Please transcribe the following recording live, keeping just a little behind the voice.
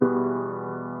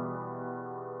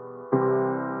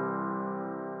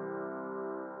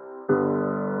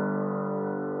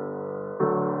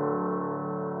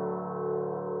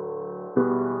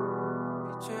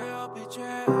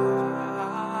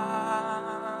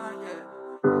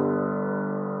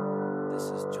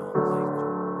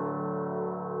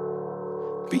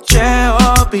Picheo,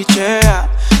 pichea,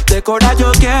 decora,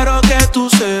 yo quiero que tú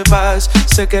sepas.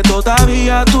 Sé que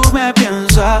todavía tú me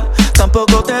piensas,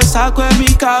 tampoco te saco de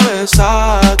mi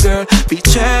cabeza, girl.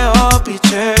 Picheo,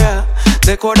 pichea,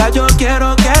 decora, yo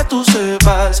quiero que tú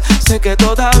sepas. Sé que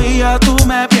todavía tú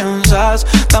me piensas,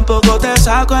 tampoco te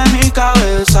saco de mi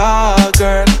cabeza,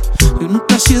 girl. Yo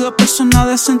nunca he sido persona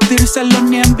de sentir celos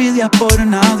ni envidia por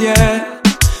nadie.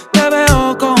 Te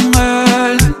veo con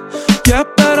él y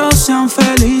espero sean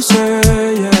felices,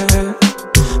 yeah.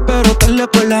 Pero tarde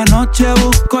por la noche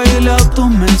busco y leo tus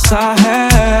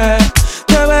mensajes.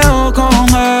 Te veo con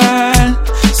él,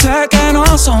 sé que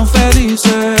no son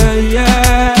felices,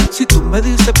 yeah. Si tú me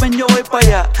dices ven yo voy para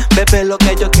allá, bebé, lo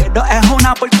que yo quiero es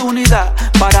una oportunidad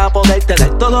para poderte dar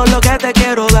todo lo que te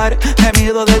quiero dar.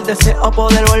 Gemido del deseo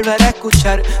poder volver a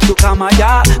escuchar. Tu cama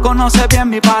ya conoce bien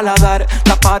mi paladar.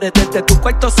 Las paredes de tu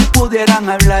cuarto si pudieran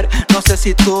hablar. No sé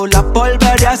si tú las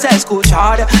volverías a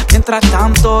escuchar. Mientras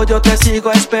tanto yo te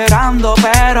sigo esperando,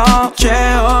 pero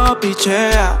picheo,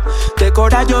 pichea,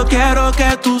 decora, yo quiero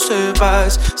que tú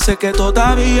sepas. Sé que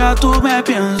todavía tú me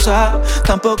piensas,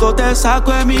 tampoco te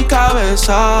saco de mi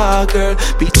cabeza, girl.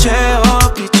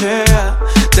 Picheo, pichea,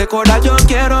 decora, yo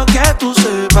quiero que tú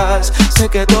sepas. Sé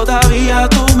que todavía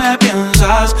tú me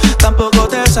piensas, tampoco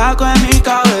te saco de mi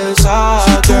cabeza,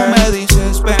 girl. Si tú me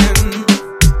dices ven,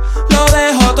 lo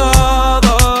dejo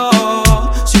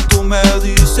todo. Si tú me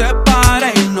dices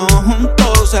para irnos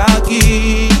juntos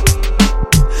aquí,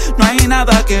 no hay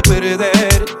nada que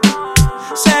perder,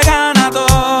 se gana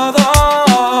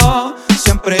todo,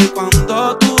 siempre y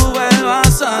cuando tú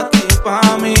vuelvas aquí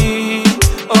pa' mí.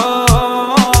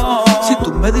 Si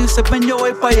tú me dices ven yo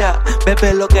voy para allá,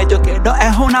 bebé, lo que yo quiero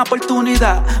es una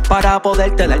oportunidad para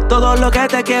poderte dar todo lo que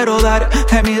te quiero dar.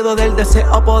 Gemido del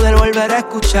deseo poder volver a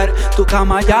escuchar. Tu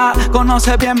cama ya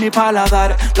conoce bien mi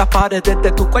paladar. Las paredes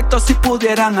de tu cuarto si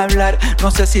pudieran hablar.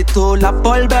 No sé si tú las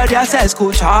volverías a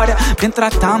escuchar.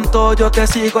 Mientras tanto yo te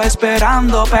sigo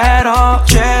esperando, pero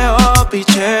picheo,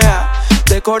 pichea,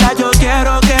 decora, yo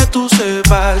quiero que tú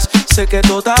sepas. Sé que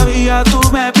todavía tú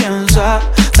me piensas,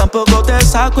 tampoco te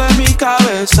saco de mi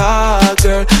cabeza,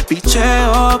 girl.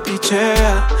 Picheo,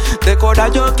 pichea, decora,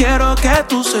 yo quiero que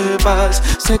tú sepas.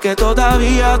 Sé que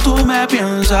todavía tú me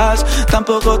piensas,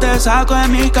 tampoco te saco de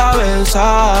mi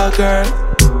cabeza, girl.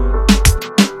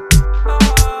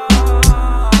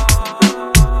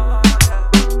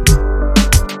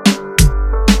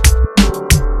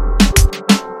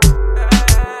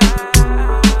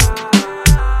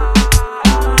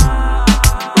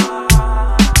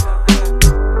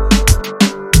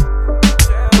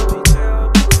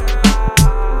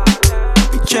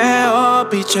 Picheo,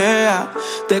 pichea,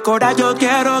 decora, yo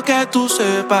quiero que tú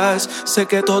sepas. Sé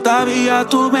que todavía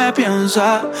tú me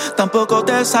piensas, tampoco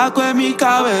te saco de mi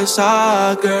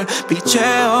cabeza, girl.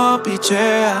 Picheo,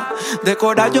 pichea,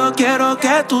 decora, yo quiero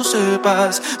que tú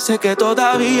sepas. Sé que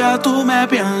todavía tú me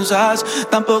piensas,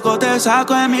 tampoco te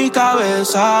saco de mi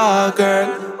cabeza,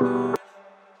 girl.